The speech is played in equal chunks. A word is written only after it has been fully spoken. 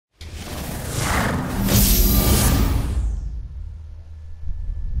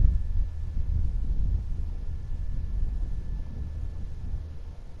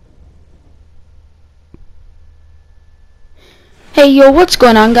Hey yo, what's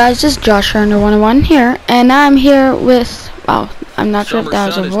going on, guys? This is Josh Under 101 here, and I'm here with, well, I'm not sure if that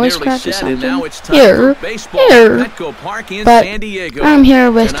was a voice crack or something. But I'm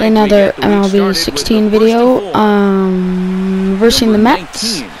here with another MLB 16 video, versing the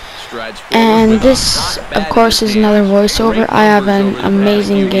Mets. And this, of course, is another voiceover. I have an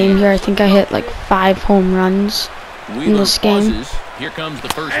amazing game here. I think I hit like 5 home runs in this game.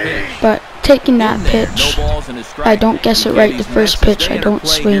 But taking that pitch, I don't guess it right the first pitch. I don't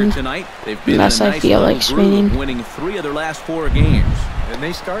swing unless I feel like swinging.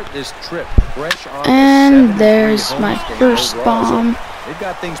 And there's my first bomb.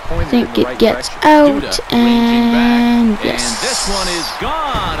 I think it gets out, and yes,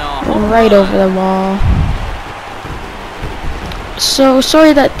 right over the wall. So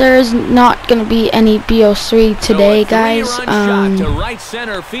sorry that there's not going to be any BO3 today, guys. I'm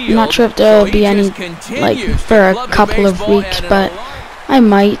not sure if there will be any, like, for a couple of weeks, but I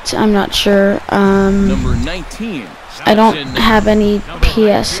might. I'm not sure. I don't have any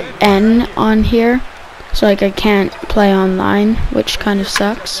PSN on here, so like I can't play online, which kind of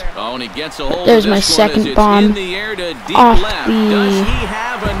sucks. But there's my second bomb off the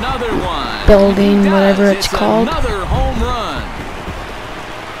building, whatever it's called.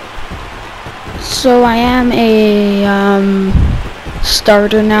 So I am a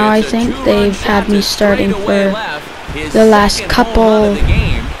starter now. I think they've had me starting for the last couple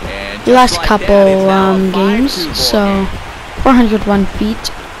games. So 401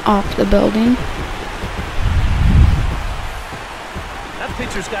 feet off the building.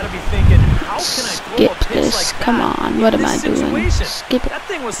 Pitcher's got to be thinking, how can I skip this? Like, come on, what am I doing? Skip it. That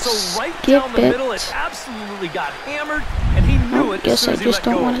thing was so right down the middle, it absolutely got hammered, and he knew it. Guess I just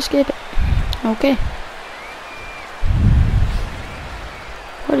don't want to skip it. Okay.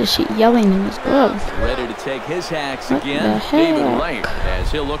 What is she yelling in his glove? Ready to take his hacks what again. David Wright, as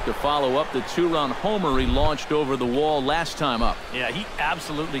he'll look to follow up the 2-run homer he launched over the wall last time up. Yeah, he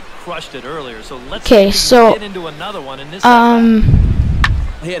absolutely crushed it earlier. So let's get into another one in this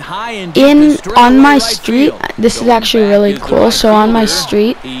hit high and on my street, this is actually really cool. So on my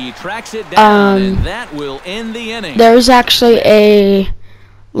street, there's actually a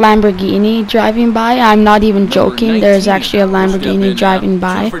Lamborghini driving by. I'm not even joking. There's actually a Lamborghini driving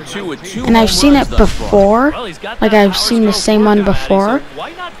by, and I've seen it before. Like, I've seen the same one before,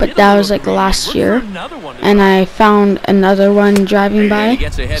 but that was like last year, and I found another one driving by.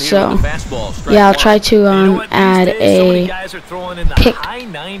 So yeah, I'll try to add a pic.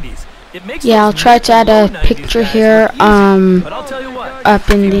 Yeah, I'll try to add a picture here up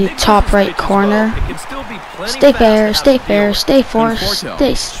in the top right corner. Stay fair, stay fair, stay for,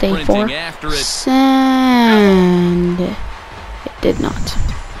 stay for. And it did not.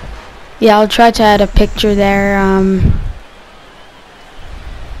 Yeah, I'll try to add a picture there.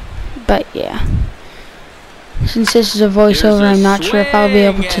 But yeah, since this is a voiceover, I'm not sure if I'll be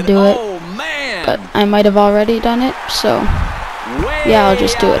able to do it. But I might have already done it, so yeah, I'll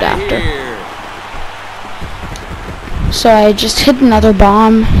just do it after. So I just hit another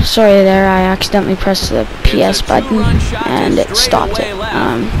bomb. Sorry there, I accidentally pressed the PS button and it stopped it.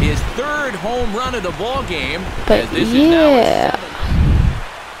 But yeah,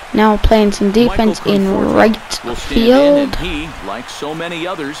 now playing some defense in right field. I'm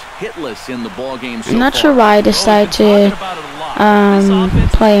not sure why I decided to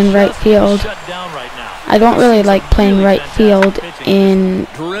play in right field. I don't really like playing right field in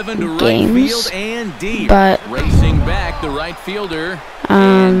games, but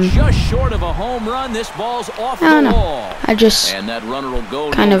just short of a home run, this ball's off the I don't know. wall. I just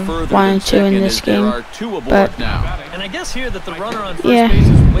kind of wanted to in this game, but and I guess here that the runner on first base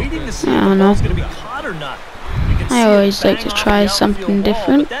is waiting to see if the ball's going to be caught or not. I always like to try something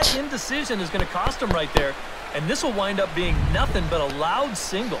different. That indecision is going to cost him right there, and this will wind up being nothing but a loud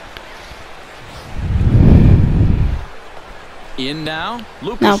single. Now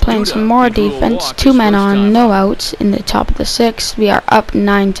playing some more defense. 2 men on, no outs in the top of the 6th. We are up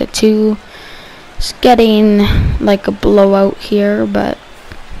 9-2. It's getting like a blowout here, but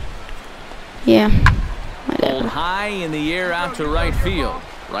yeah, whatever. High in the air out to right field.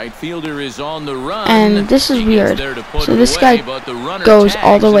 Right fielder is on the run. And this is weird. So this guy goes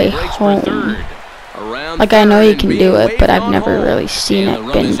all the way home. Like, I know he can do it, but I've never really seen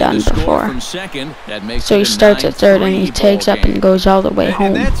it been done before. So he starts at third and he takes up and goes all the way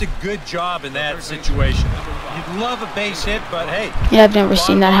home. And that's a good job in that situation. You'd love a base hit, but hey. Yeah, I've never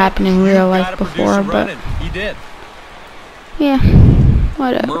seen that happen in real life before, but he did. Yeah,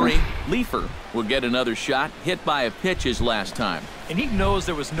 whatever. Murray Leafer will get another shot, hit by a pitch his last time. And he knows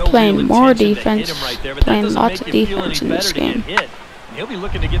there was no Playing real more intention to defense, hit him right there, but that playing doesn't lots make of you feel defense any in this better to game. get hit. He'll be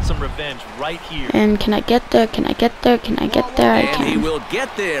looking to get some revenge right here. And can I get there? Can I get there? Can I get there? I And he can. will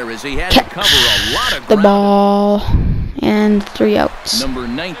get there as he had to cover a lot of The ground. ball. And 3 outs. Number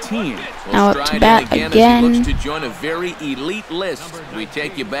 19. will Now up to stride bat in again. As he looks to join a very elite list. We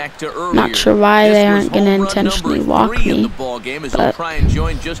take you back to earlier. Not sure why This they was aren't going to home run intentionally number walk 3 in me. the ball game as they'll But try and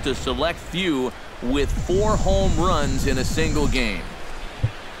join just a select few with 4 home runs in a single game.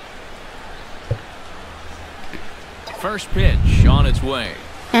 First pitch on its way.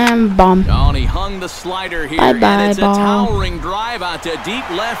 and bomb. Oh, and he hung the slider here, Bye-bye, and it's ball. a towering drive out to deep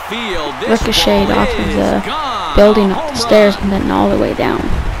left field. This Ricocheted ball off of is the gone. building A up home the stairs run. and then all the way down.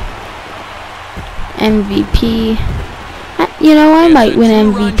 MVP. You know, I might win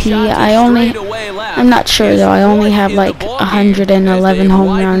MVP. I'm not sure though. I only have like 111 home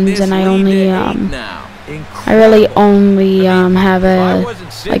runs, and I really only have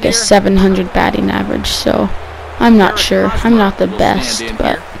like a 700 batting average. So I'm not sure. I'm not the best,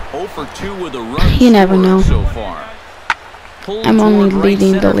 but you never know. I'm only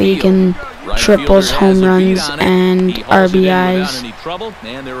leading the league in triples, home runs, and RBIs.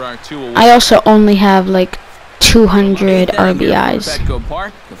 I also only have like 200 RBIs.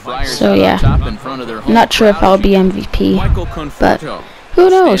 So yeah, I'm not sure if I'll be MVP, but who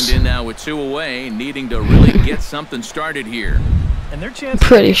knows? I'm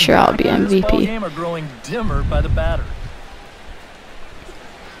pretty sure I'll be MVP. Are growing dimmer by the batter.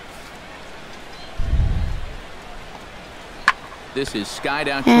 This is skied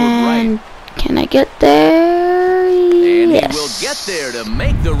out toward right. And can I get there? And Yes. he will get there to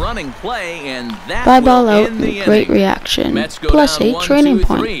make the running play, and that Fly will ball out end the and great inning. reaction. Mets go Plus down 8 1, training 2,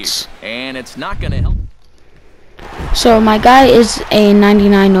 3, points. and it's not going to help. So my guy is a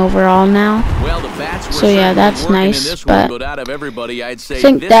 99 overall now. Well, the bats were So yeah, certainly that's working in nice, this one, but out of everybody, I'd say I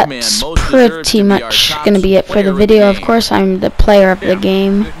think this that's man most deserves pretty to be our much top going to be it for player the of video. Of game. course, I'm the player of the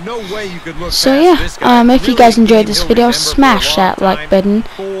game. No way you could look So past yeah, this guy. if you guys enjoyed this video, smash that like button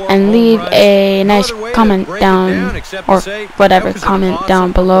and leave a nice comment down, or whatever comment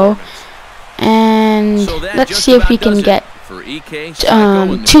down below. And So that let's just see if we about can does it get for EK, Psycho,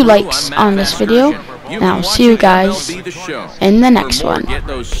 and the 2 crew. likes I'm Matt on this Vasger. video. You've Now, been see you watching guys MLB The Show. in the For next more, one. get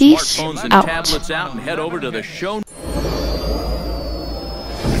those Peace smartphones and out. tablets out and head over to the show.